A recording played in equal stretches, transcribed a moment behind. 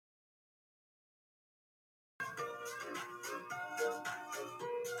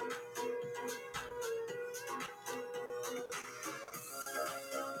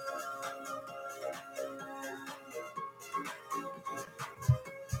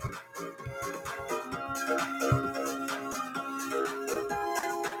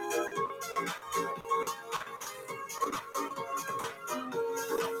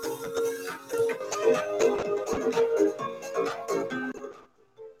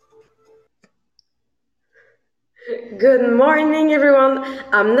Good morning, everyone.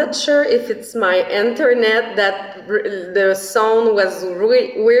 I'm not sure if it's my internet that the sound was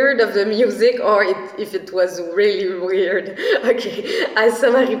weird of the music or if it was really weird. Okay, I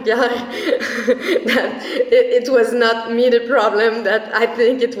saw Marie-Pierre that it was not me the problem, that I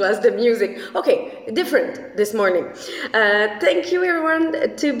think it was the music. Okay, different this morning. Thank you,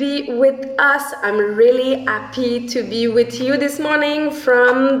 everyone, to be with us. I'm really happy to be with you this morning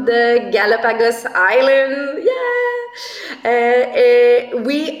from the Galapagos Island. Yeah!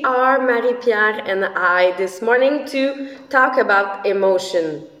 We are Marie-Pierre and I this morning to talk about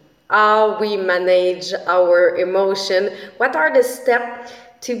emotion, how we manage our emotion, what are the steps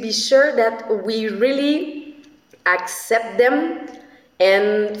to be sure that we really accept them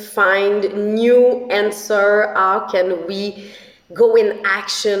and find new answer. How can we go in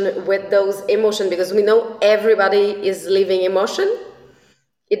action with those emotions? Because we know everybody is living emotion,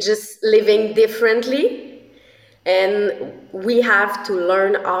 it's just living differently, and we have to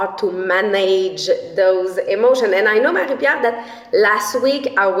learn how to manage those emotions. And I know, Marie-Pierre, that last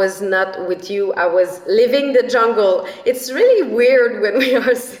week I was not with you, I was living the jungle. It's really weird when we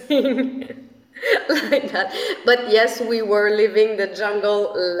are seeing like that, but yes, we were living the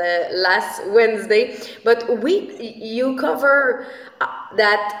jungle last Wednesday. But you cover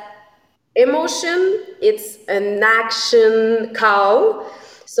that emotion, it's an action call.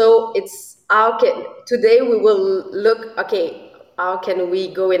 So it's how can today we will look, okay, how can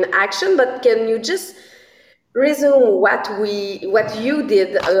we go in action? But can you just resume what you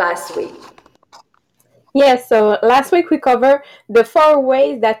did last week? Yes, so last week we covered the four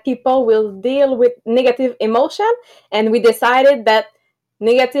ways that people will deal with negative emotion, and we decided that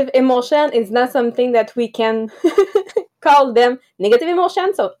negative emotion is not something that we can call them negative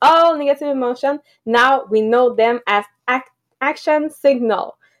emotion. So all negative emotion, now we know them as action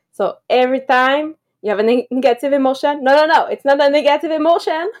signal. So every time you have a negative emotion, no, it's not a negative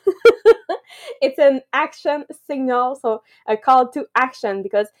emotion. It's an action signal, so a call to action.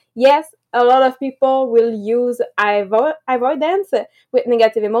 Because yes, a lot of people will use avoidance with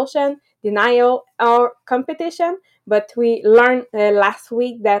negative emotion, denial, or competition. But we learned last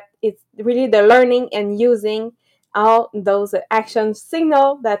week that it's really the learning and using all those action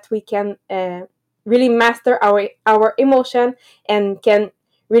signal that we can really master our emotion and can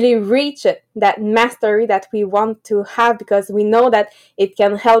really reach that mastery that we want to have, because we know that it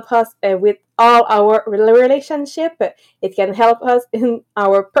can help us with all our relationship. It can help us in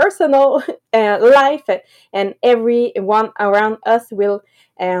our personal life, and everyone around us will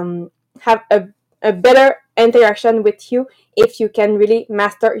have a better interaction with you if you can really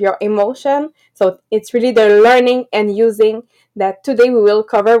master your emotion. So it's really the learning and using that today we will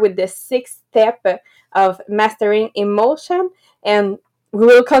cover with the sixth step of mastering emotion. And we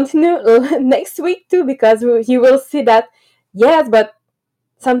will continue next week too, because you will see that yes, but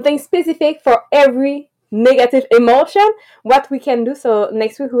something specific for every negative emotion, what we can do. So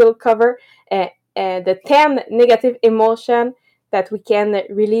next week we will cover the 10 negative emotion that we can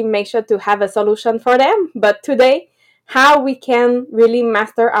really make sure to have a solution for them. But today, how we can really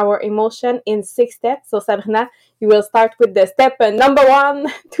master our emotion in 6 steps. So Sabrina, you will start with the step number 1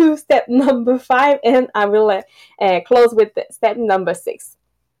 to step number 5, and I will close with step number 6.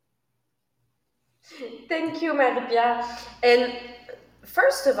 Thank you, Marie-Pierre. And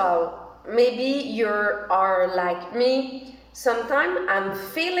first of all, maybe you are like me. Sometimes I'm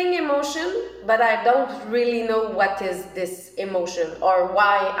feeling emotion, but I don't really know what is this emotion or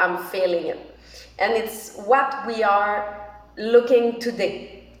why I'm feeling it. And it's what we are looking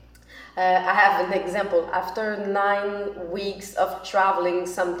today. I have an example. After 9 weeks of traveling,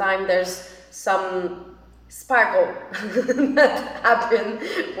 sometimes there's some sparkle that happen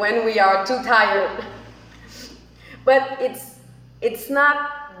when we are too tired. But it's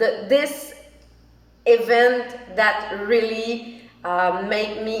not this event that really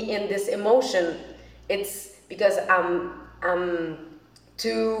make me in this emotion. It's because I'm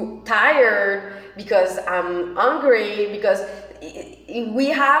too tired, because I'm hungry, because we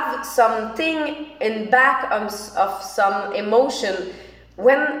have something in back of some emotion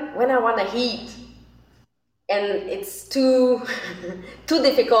when I want to eat and it's too too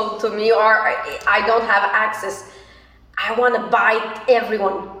difficult to me, or I don't have access. I want to bite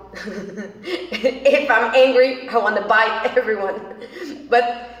everyone. If I'm angry, I want to bite everyone.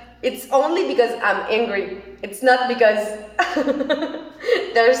 But it's only because I'm angry. It's not because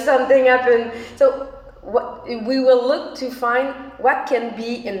there's something happened. So what we will look to find what can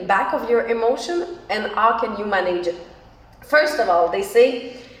be in back of your emotion and how can you manage it. First of all, they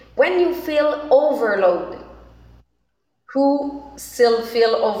say when you feel overload, who still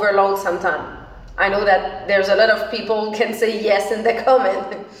feel overload sometimes? I know that there's a lot of people can say yes in the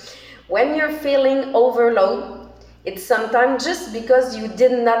comment. When you're feeling overload, it's sometimes just because you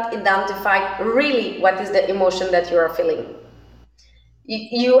did not identify really what is the emotion that you are feeling.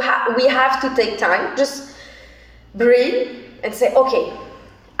 We have to take time, just breathe and say, okay,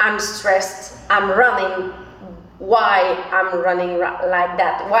 I'm stressed, I'm running. Why I'm running like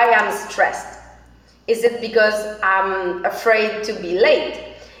that? Why I'm stressed? Is it because I'm afraid to be late?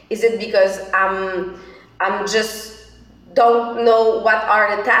 Is it because I'm just don't know what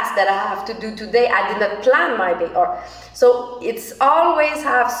are the tasks that I have to do today? I did not plan my day. Or so it's always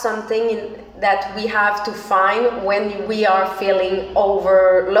have something that we have to find when we are feeling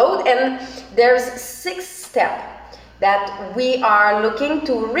overload. And there's 6 steps that we are looking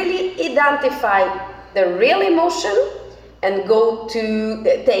to really identify the real emotion and go to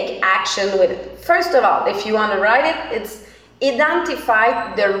take action with it. First of all, if you want to write it, it's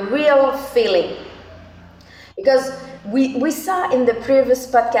identify the real feeling. Because we saw in the previous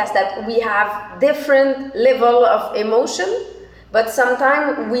podcast that we have different level of emotion, but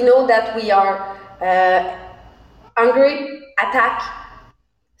sometimes we know that we are angry, attack,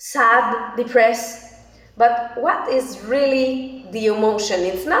 sad, depressed. But what is really the emotion?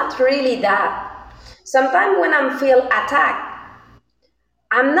 It's not really that. Sometimes when I feel attacked,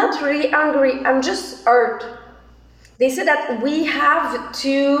 I'm not really angry, I'm just hurt. They say that we have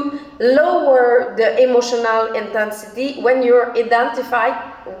to lower the emotional intensity when you're identify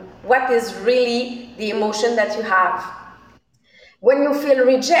what is really the emotion that you have. When you feel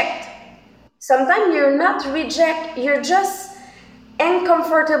reject, sometimes you're not reject, you're just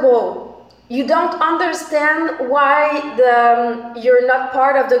uncomfortable. You don't understand why you're not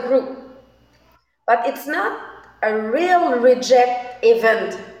part of the group. But it's not a real reject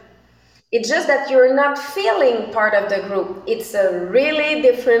event. It's just that you're not feeling part of the group. It's a really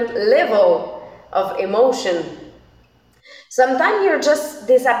different level of emotion. Sometimes you're just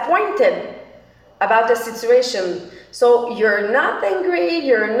disappointed about the situation. So you're not angry,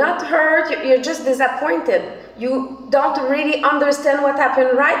 you're not hurt, you're just disappointed. You don't really understand what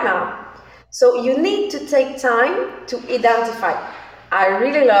happened right now. So you need to take time to identify. I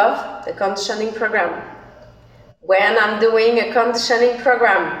really love the conditioning program. When I'm doing a conditioning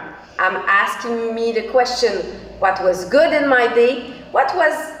program, I'm asking me the question, what was good in my day, what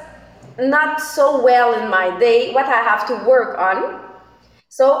was not so well in my day, what I have to work on.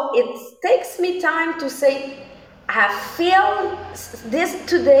 So it takes me time to say, I feel this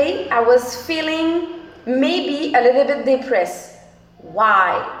today, I was feeling maybe a little bit depressed.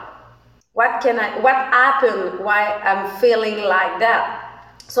 Why? What happened? Why I'm feeling like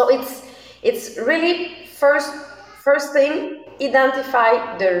that? So it's really first thing,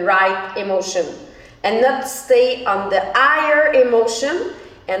 identify the right emotion and not stay on the higher emotion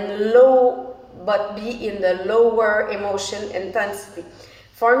and low, but be in the lower emotion intensity.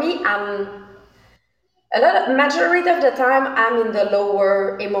 For me, majority of the time I'm in the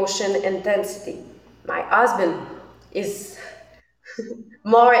lower emotion intensity. My husband is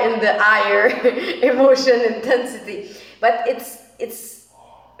more in the higher emotion intensity, but it's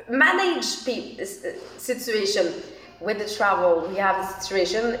manage situation. With the travel, we have a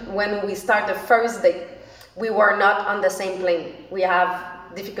situation when we start the first day, we were not on the same plane. We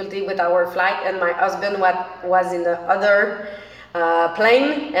have difficulty with our flight, and my husband was in the other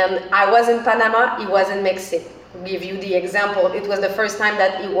plane, and I was in Panama, he was in Mexico. Give you the example, it was the first time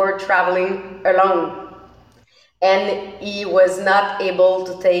that he were traveling alone, and he was not able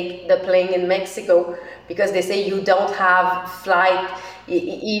to take the plane in Mexico because they say you don't have flight.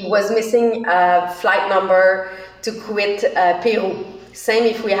 He was missing a flight number to quit Peru. Same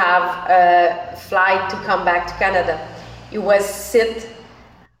if we have a flight to come back to Canada. He was sit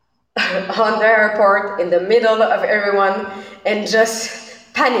on the airport in the middle of everyone and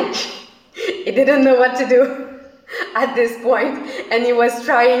just panic. He didn't know what to do at this point, and he was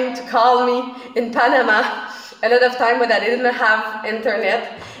trying to call me in Panama a lot of time, but I didn't have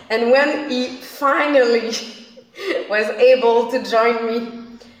internet. And when he finally was able to join me,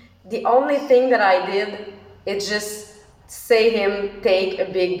 the only thing that I did is just say him, take a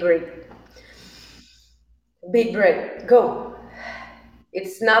big break. Big break, go.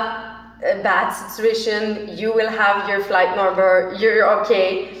 It's not a bad situation. You will have your flight number, you're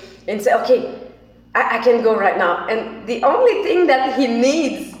okay. And say, okay, I can go right now. And the only thing that he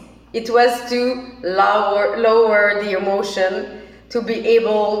needs, it was to lower the emotion, to be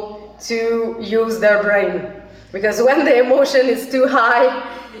able to use their brain. Because when the emotion is too high,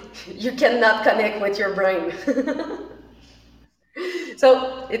 you cannot connect with your brain.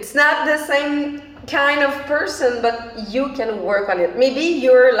 So it's not the same kind of person, but you can work on it. Maybe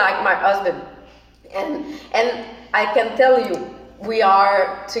you're like my husband. And I can tell you, we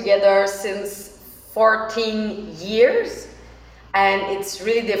are together since 14 years, and it's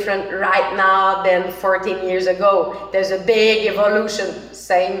really different right now than 14 years ago. There's a big evolution.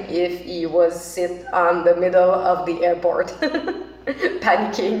 Same if he was sit on the middle of the airport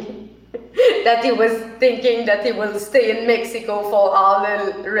panicking that he was thinking that he will stay in Mexico for all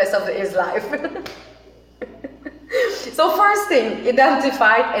the rest of his life. So first thing,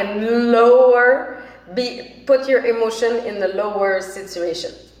 identify and put your emotion in the lower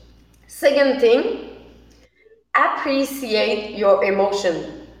situation. Second thing, appreciate your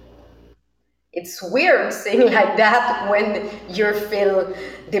emotion. It's weird saying like that when you feel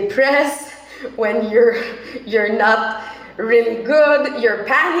depressed, when you're not really good, you're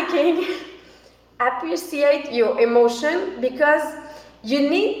panicking. Appreciate your emotion, because you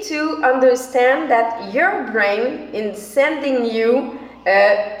need to understand that your brain is sending you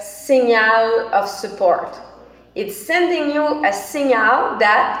a signal of support. It's sending you a signal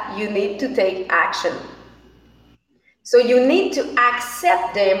that you need to take action. So you need to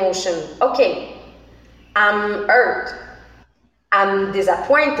accept the emotion. Okay, I'm hurt, I'm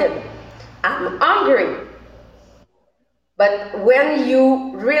disappointed, I'm hungry. But when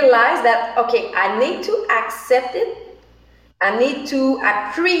you realize that, okay, I need to accept it, I need to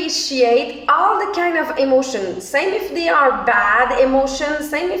appreciate all the kind of emotions, same if they are bad emotions,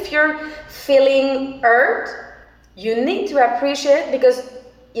 same if you're feeling hurt, you need to appreciate, because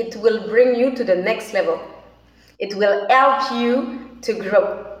it will bring you to the next level. It will help you to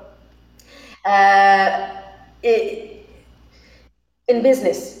grow. In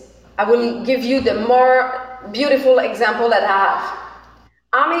business, I will give you the more beautiful example that I have.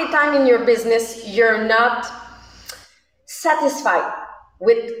 How many times in your business you're not satisfied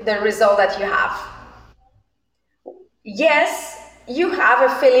with the result that you have? Yes, you have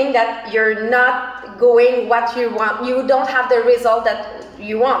a feeling that you're not going what you want. You don't have the result that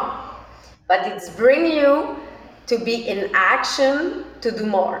you want. But it's bringing you to be in action to do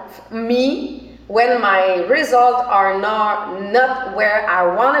more. Me, when my results are not where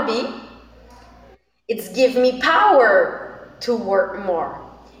I want to be, it's give me power to work more.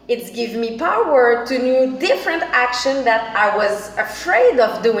 It's give me power to do different action that I was afraid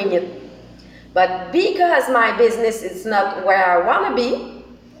of doing it. But because my business is not where I want to be,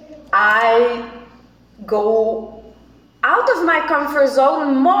 I go out of my comfort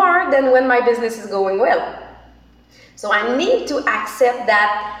zone more than when my business is going well. So I need to accept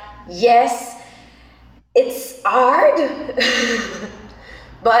that, yes, it's hard,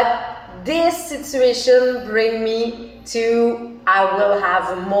 but this situation bring me to I will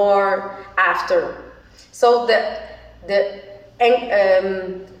have more after. So the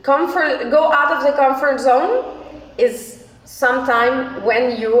comfort, go out of the comfort zone is sometime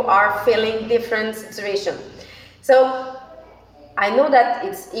when you are feeling different situation. So I know that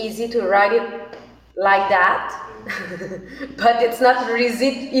it's easy to write it like that, but it's not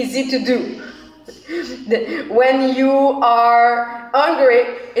easy to do. When you are hungry,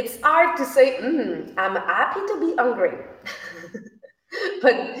 it's hard to say, I'm happy to be hungry.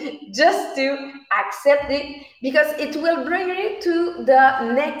 But just to accept it, because it will bring you to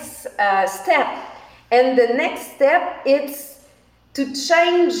the next step. And the next step is to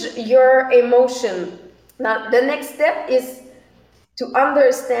change your emotion. Now, the next step is to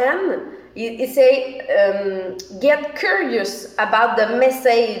understand, it's get curious about the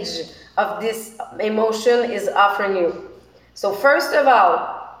message of this emotion is offering you. So first of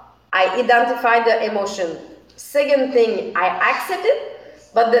all, I identify the emotion. Second thing, I accept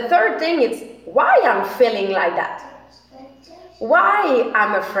it. But the third thing is why I'm feeling like that. Why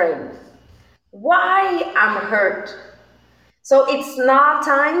I'm afraid. Why I'm hurt. So it's now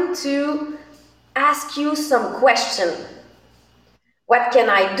time to ask you some question. What can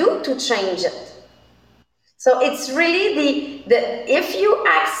I do to change it? So it's really the if you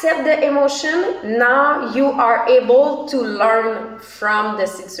accept the emotion, now you are able to learn from the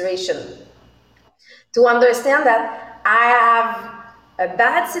situation. To understand that I have a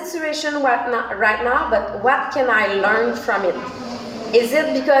bad situation right now, but what can I learn from it? Is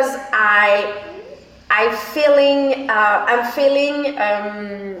it because I'm feeling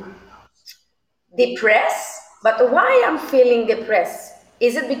depressed? But why I'm feeling depressed?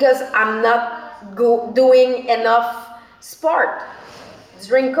 Is it because I'm not doing enough sport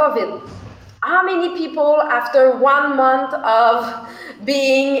during COVID? How many people after 1 month of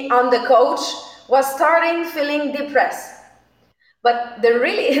being on the couch was starting feeling depressed? But the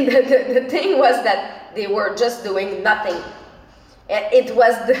thing was that they were just doing nothing. It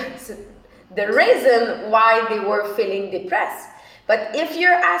was the reason why they were feeling depressed. But if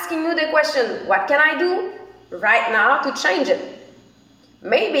you're asking you the question, what can I do right now to change it?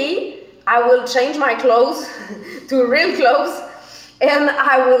 Maybe I will change my clothes to real clothes and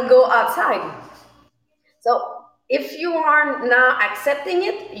I will go outside. So if you are now accepting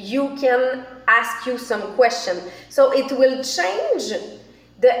it, you can ask you some question. So it will change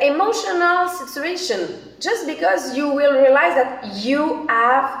the emotional situation just because you will realize that you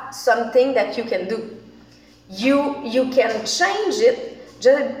have something that you can do. You can change it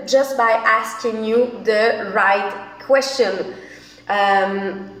just by asking you the right question.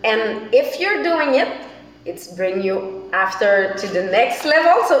 And if you're doing it, it's bring you after to the next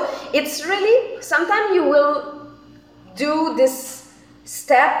level. So it's really, sometimes you will do this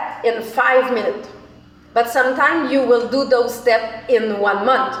step in 5 minutes, but sometimes you will do those steps in 1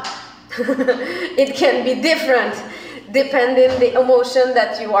 month. It can be different depending the emotion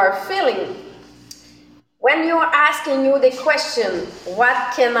that you are feeling. When you're asking you the question,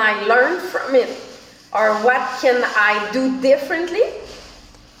 what can I learn from it? Or what can I do differently?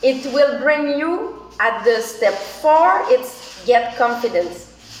 It will bring you at the step 4, it's get confidence.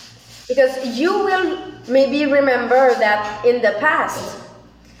 Because you will maybe remember that in the past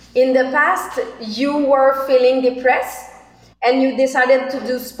you were feeling depressed and you decided to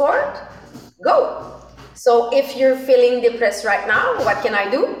do sport, go. So if you're feeling depressed right now, what can I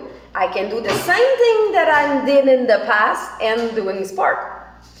do? I can do the same thing that I did in the past and doing sport.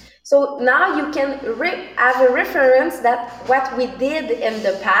 So now you can have a reference that what we did in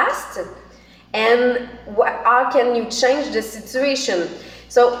the past and how can you change the situation.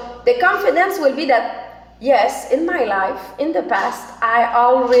 So the confidence will be that, yes, in my life, in the past, I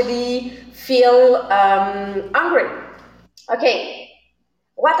already feel hungry. Okay,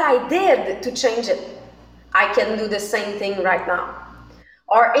 what I did to change it, I can do the same thing right now.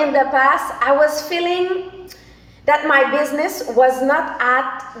 Or in the past, I was feeling that my business was not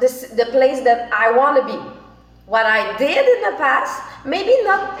at the place that I want to be. What I did in the past, maybe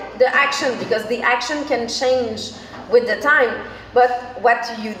not the action, because the action can change with the time, but what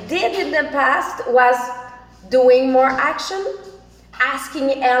you did in the past was doing more action,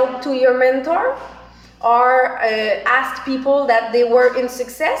 asking help to your mentor, or ask people that they were in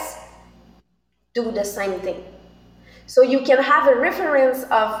success, do the same thing. So you can have a reference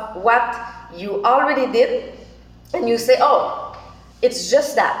of what you already did, and you say, oh, it's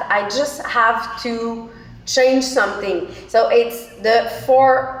just that. I just have to change something. So it's the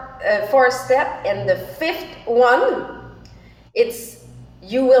fourth step, and the fifth one, it's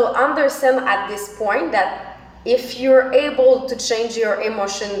you will understand at this point that if you're able to change your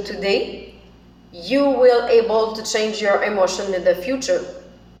emotion today, you will able to change your emotion in the future.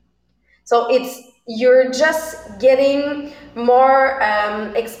 So it's you're just getting more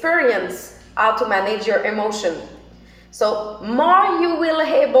experience how to manage your emotion. So more you will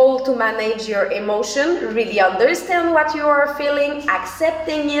able to manage your emotion, really understand what you are feeling,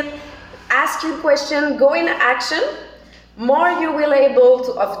 accepting it, ask you question, go in action, more you will able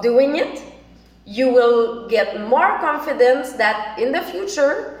to of doing it, you will get more confidence that in the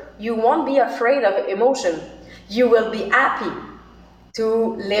future you won't be afraid of emotion. You will be happy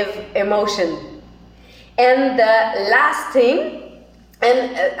to live emotion. And the last thing,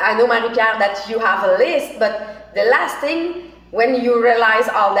 and I know, Marie-Pierre, that you have a list, but the last thing, when you realize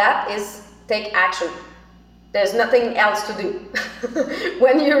all that, is take action. There's nothing else to do.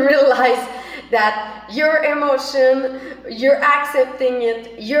 When you realize that your emotion, you're accepting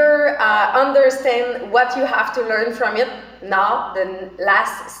it, you're understand what you have to learn from it, now the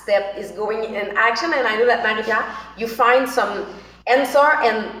last step is going in action. And I know that, Marie-Pierre, you find some answer,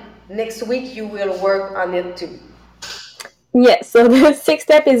 and next week you will work on it too. Yes, so the sixth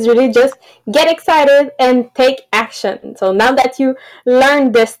step is really just get excited and take action. So now that you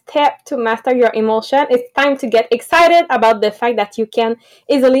learned the step to master your emotion, it's time to get excited about the fact that you can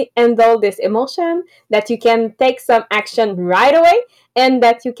easily handle this emotion, that you can take some action right away, and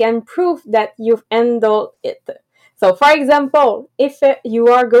that you can prove that you've handled it. So, for example, if you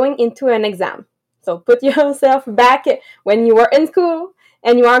are going into an exam, so put yourself back when you were in school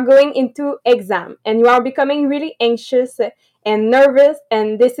and you are going into exam and you are becoming really anxious and nervous,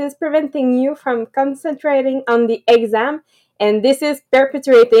 and this is preventing you from concentrating on the exam, and this is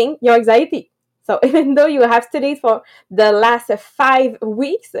perpetuating your anxiety. So even though you have studied for the last 5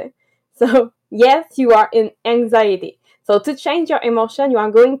 weeks, so yes, you are in anxiety. So to change your emotion, you are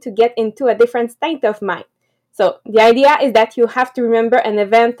going to get into a different state of mind. So the idea is that you have to remember an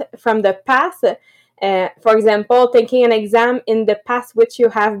event from the past. For example, taking an exam in the past which you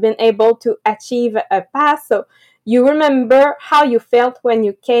have been able to achieve a pass. So you remember how you felt when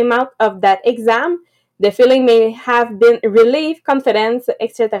you came out of that exam. The feeling may have been relief, confidence,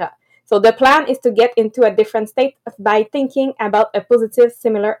 etc. So the plan is to get into a different state by thinking about a positive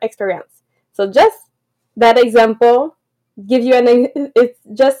similar experience. So just that example give you it's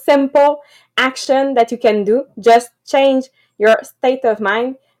just simple action that you can do. Just change your state of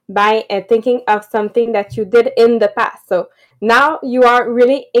mind by thinking of something that you did in the past. So now you are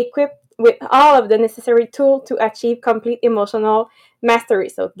really equipped with all of the necessary tools to achieve complete emotional mastery.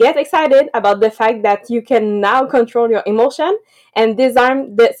 So get excited about the fact that you can now control your emotion and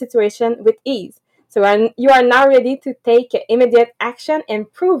disarm the situation with ease. So you are now ready to take immediate action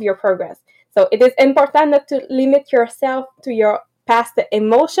and prove your progress. So it is important not to limit yourself to your past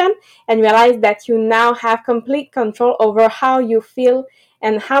emotion and realize that you now have complete control over how you feel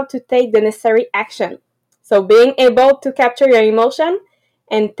and how to take the necessary action. So being able to capture your emotion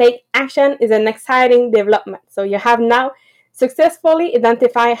and take action is an exciting development. So you have now successfully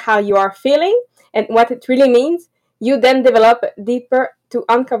identified how you are feeling and what it really means. You then develop deeper to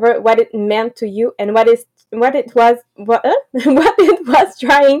uncover what it meant to you and what it was what it was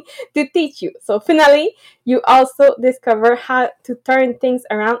trying to teach you. So finally, you also discover how to turn things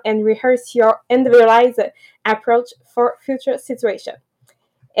around and rehearse your individualized approach for future situations.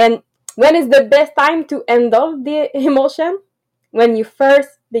 And when is the best time to handle the emotion? When you first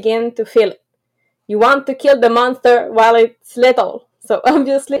begin to feel it. You want to kill the monster while it's little. So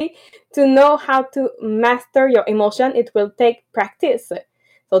obviously, to know how to master your emotion, it will take practice.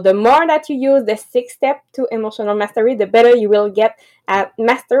 So the more that you use the 6 step to emotional mastery, the better you will get at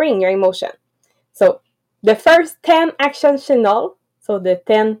mastering your emotion. So the first 10 action signal, so the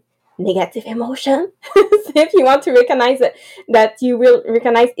 10 negative emotion, so if you want to recognize it, that you will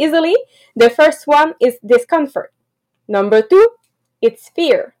recognize easily, the first one is discomfort. Number 2, it's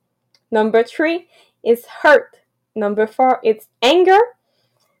fear. Number 3 is hurt. Number 4 is anger.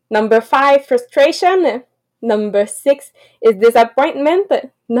 Number 5, frustration. Number 6 is disappointment.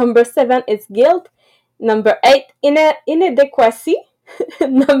 Number 7 is guilt. Number 8, inadequacy.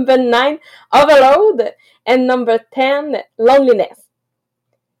 Number 9, overload. And number 10, loneliness.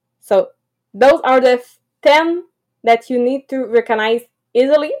 So those are the 10 that you need to recognize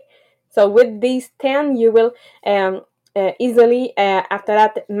easily. So with these 10, you will easily, after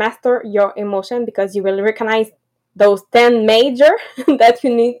that, master your emotion because you will recognize those 10 major that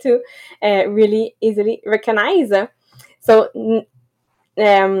you need to really easily recognize. So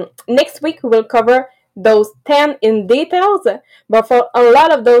next week, we will cover those 10 in details, but for a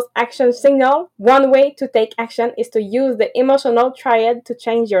lot of those action signals, one way to take action is to use the emotional triad to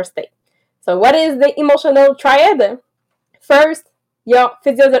change your state. So what is the emotional triad? First, your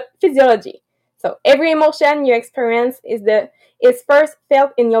physiology. So every emotion you experience is first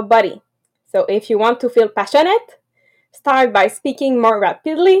felt in your body. So if you want to feel passionate, start by speaking more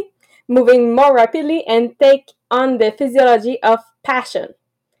rapidly, moving more rapidly, and take on the physiology of passion.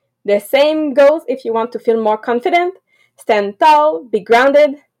 The same goes if you want to feel more confident. Stand tall, be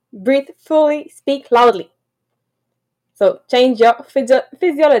grounded, breathe fully, speak loudly. So change your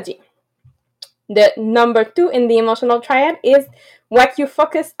physiology. The number 2 in the emotional triad is what you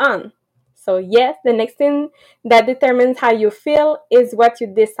focus on. So yes, the next thing that determines how you feel is what you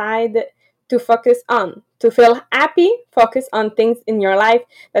decide to focus on. To feel happy, focus on things in your life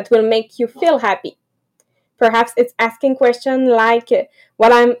that will make you feel happy. Perhaps it's asking questions like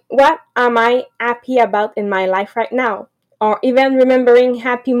what am I happy about in my life right now? Or even remembering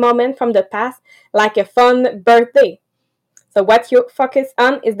happy moments from the past like a fun birthday. So what you focus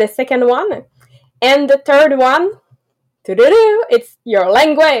on is the second one. And the third one, it's your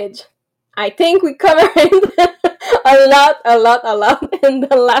language. I think we covered a lot in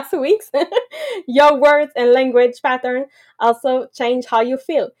the last weeks. Your words and language pattern also change how you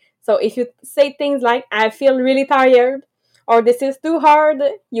feel. So if you say things like, I feel really tired, or this is too hard,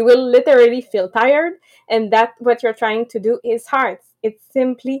 you will literally feel tired, and that what you're trying to do is hard. It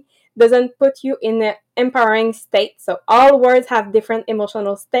simply doesn't put you in an empowering state. So all words have different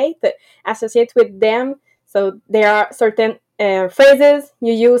emotional states associated with them. So there are certain phrases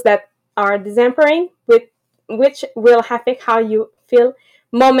you use that are disempowering, which will affect how you feel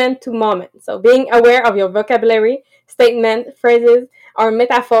moment to moment. So being aware of your vocabulary, statement, phrases, or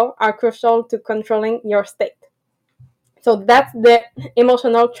metaphor are crucial to controlling your state. So that's the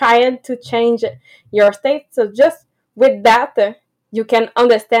emotional triad to change your state. So just with that, you can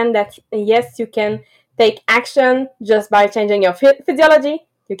understand that yes, you can take action just by changing your physiology.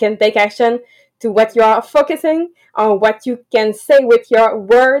 You can take action to what you are focusing on, what you can say with your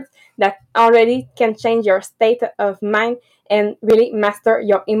words that already can change your state of mind and really master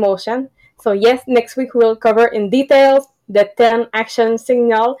your emotion. So yes, next week we'll cover in details the 10 action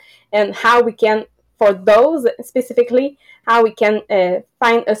signal and how we can for those specifically, how we can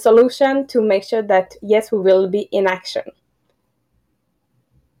find a solution to make sure that yes, we will be in action.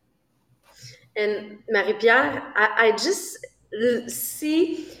 And Marie-Pierre, I just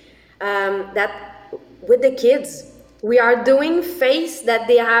see that with the kids, we are doing phase that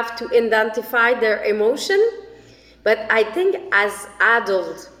they have to identify their emotion. But I think as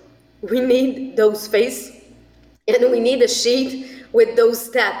adults, we need those phase, and we need a sheet with those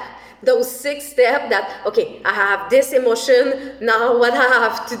 6 steps that, okay, I have this emotion, now what I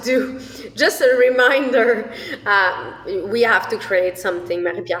have to do. Just a reminder, we have to create something,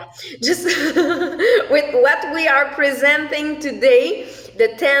 Marie-Pierre. Just with what we are presenting today, the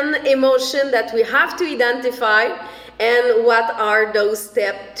 10 emotions that we have to identify, and what are those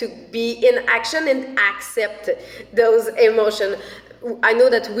steps to be in action and accept those emotions. I know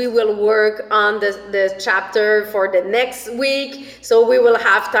that we will work on the chapter for the next week, so we will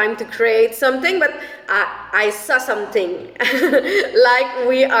have time to create something, but I saw something like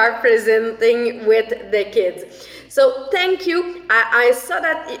we are presenting with the kids. So thank you. I saw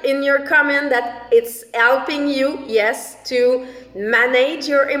that in your comment that it's helping you, yes, to manage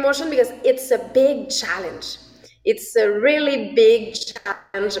your emotion, because it's a big challenge. It's a really big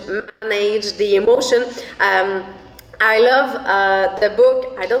challenge, manage the emotion. I love the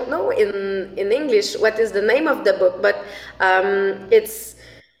book. I don't know in English what is the name of the book, but it's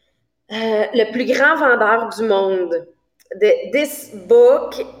Le plus grand vendeur du monde. This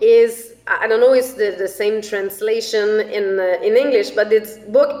book is, I don't know, it's the same translation in English, but this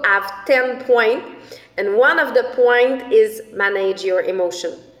book have 10 points, and one of the point is manage your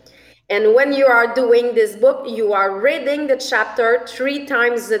emotion. And when you are doing this book, you are reading the chapter 3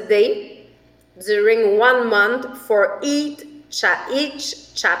 times a day during 1 month for each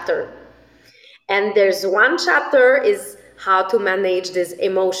chapter. And there's one chapter is how to manage this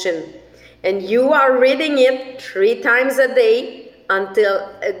emotion. And you are reading it 3 times a day until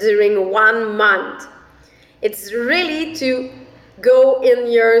during 1 month. It's really to go in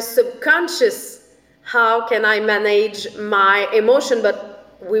your subconscious. How can I manage my emotion? But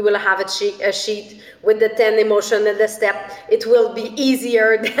we will have a sheet with the 10 emotion and the step. It will be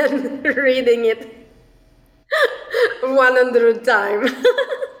easier than reading it 100 times.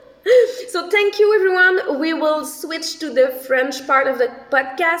 So thank you, everyone. We will switch to the French part of the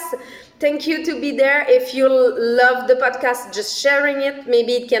podcast. Thank you to be there. If you love the podcast, just sharing it.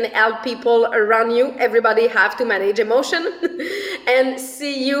 Maybe it can help people around you. Everybody have to manage emotion. And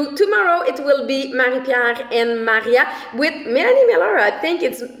see you tomorrow. It will be Marie-Pierre and Maria with Melanie Miller. I think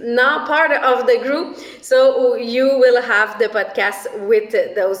it's now part of the group. So you will have the podcast with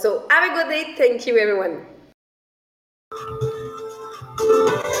those. So have a good day. Thank you, everyone.